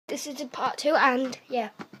this is a part 2, and yeah,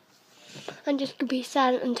 I'm just gonna be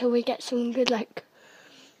silent until we get someone good, like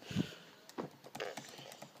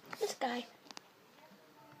this guy.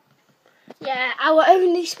 Yeah, our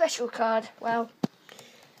only special card. Well,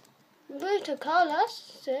 Roberto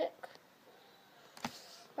Carlos, sick.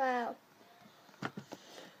 Wow.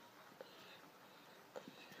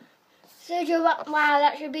 Sergio, wow,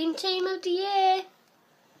 that should have been Team of the Year.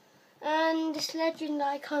 And this legend,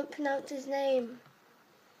 I can't pronounce his name.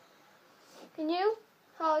 Can you?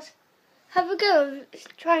 Have a go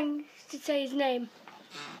of trying to say his name.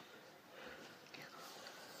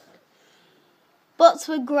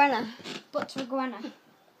 Botswana.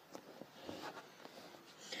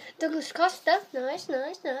 Douglas Costa, nice.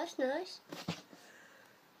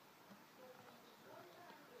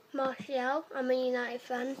 Martial, I'm a United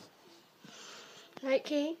fan. Like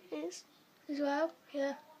he is as well,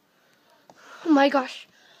 yeah. Oh my gosh.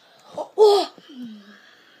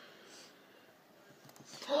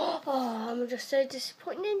 Oh, I'm just so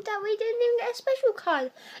disappointed that we didn't even get a special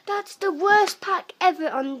card. That's the worst pack ever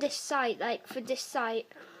on this site, like for this site.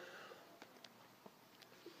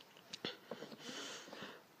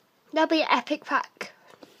 That'll be an epic pack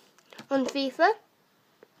on FIFA.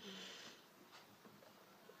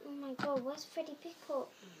 Oh my god, where's Freddie Pickle?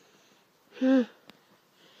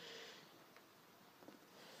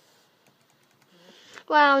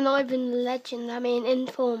 Wow, not even legend, I mean in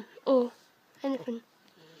form or anything.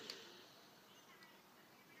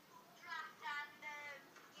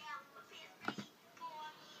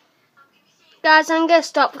 Guys, I'm going to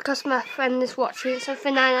stop because my friend is watching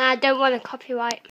something and I don't want to copyright.